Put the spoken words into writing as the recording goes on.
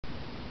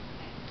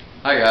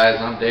Hi guys,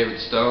 I'm David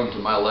Stone. To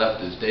my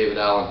left is David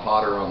Allen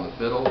Potter on the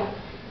fiddle,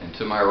 and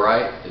to my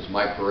right is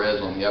Mike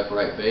Perez on the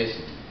upright bass.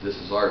 This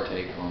is our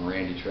take on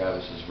Randy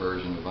Travis's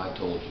version of I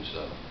Told You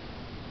So.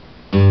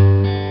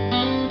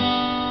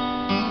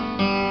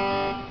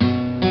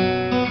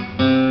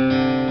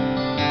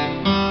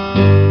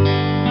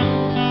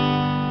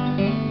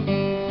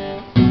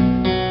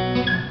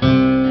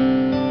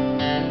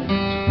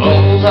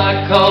 Suppose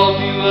I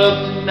called you up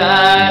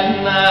tonight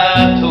and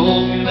I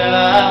told you that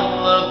I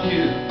love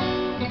you.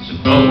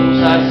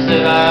 Suppose I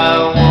said I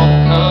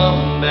won't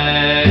come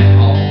back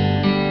home.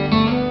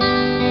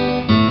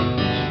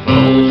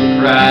 Suppose I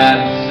cried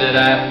and said I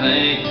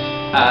think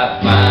I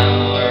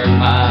finally learned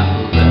my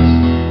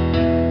lesson,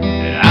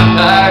 and I'm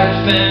tired of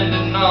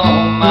spending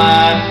all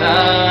my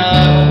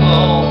time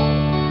alone.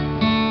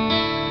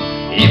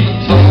 If I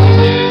told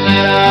you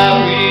that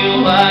I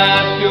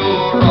realized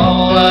you're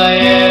all I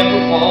ever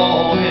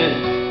wanted,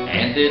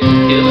 and it's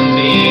killing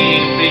me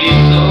to be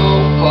so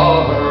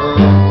far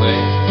away,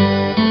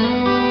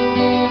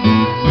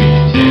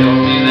 tell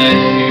me that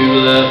you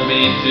love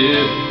me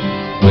too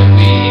when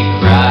we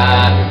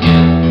cried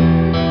together?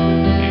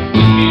 And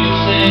would you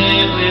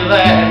simply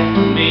laugh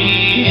at me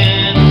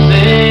and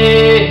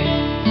say,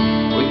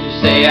 would you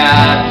say I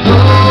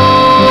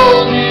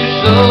told you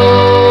so?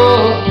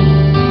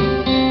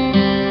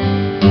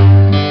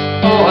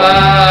 Oh,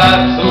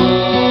 I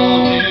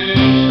told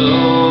you so.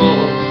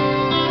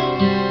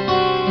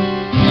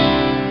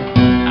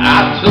 I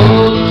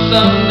told you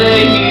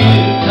someday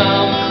you'd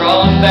come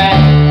crawling back,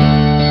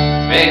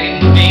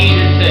 begging me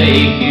to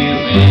take you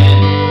in.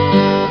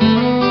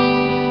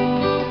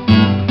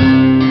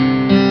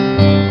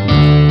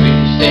 Would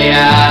you say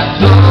I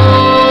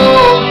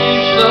told you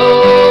so?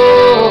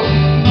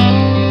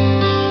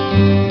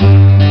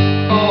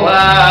 Oh, I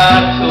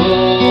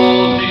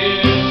told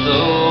you so.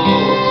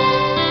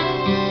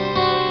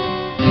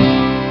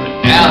 But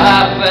now I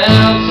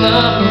found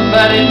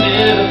somebody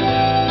new.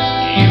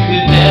 You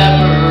could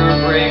never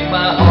break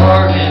my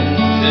heart in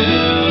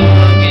two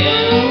again.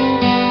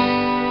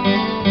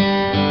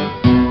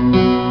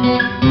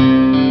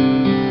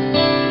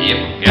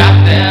 Got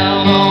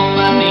down on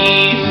my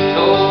knees and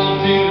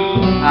told you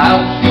I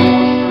was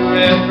yours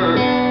forever,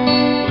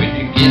 would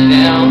you get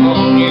down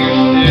on your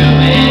stool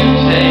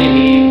and take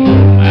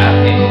my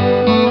hand?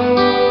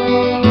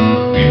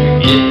 We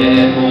forget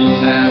that old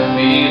time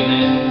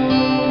feeling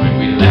when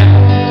we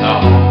laughed and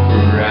talked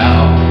for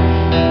hours,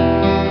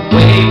 the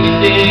way we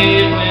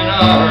did when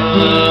our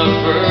love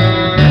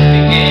first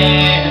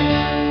began.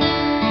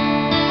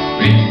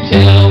 Would you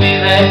tell me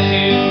that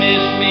you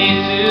miss me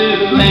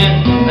too,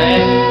 and that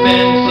you've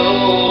been so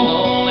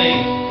lonely,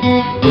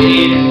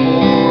 waiting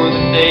for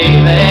the day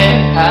that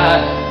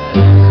I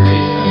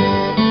agree,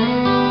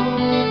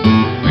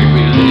 where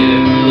we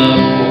live and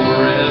love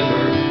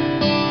forever,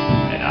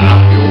 and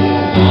I'm your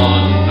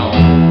one and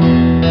only?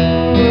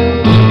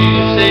 Would you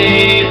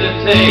say the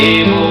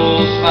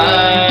tables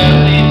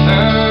finally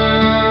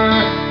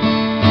turn?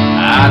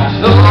 I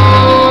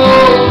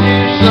told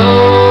you so.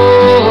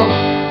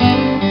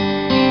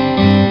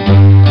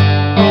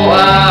 Oh,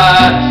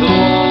 I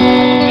told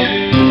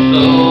you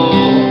so.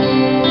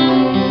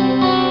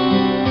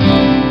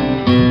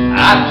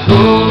 I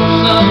told you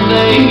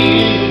someday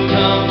you'd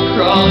come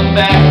crawling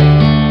back,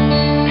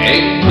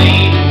 begging me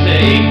to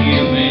take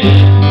you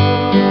in.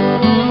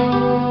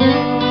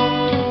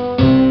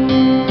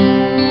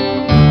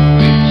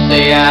 Would you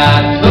say I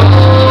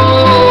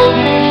told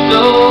you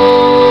so?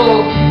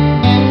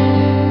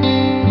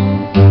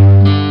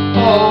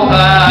 Oh, I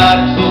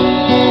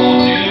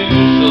told you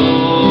so.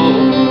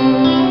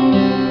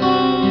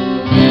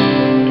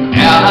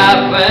 Now I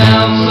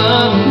found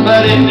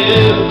somebody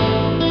new.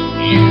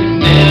 You could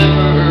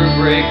never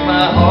break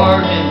my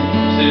heart in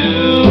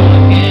two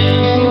again.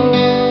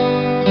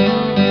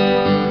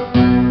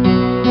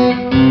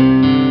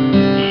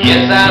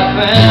 Yes, I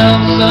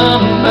found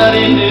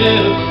somebody new.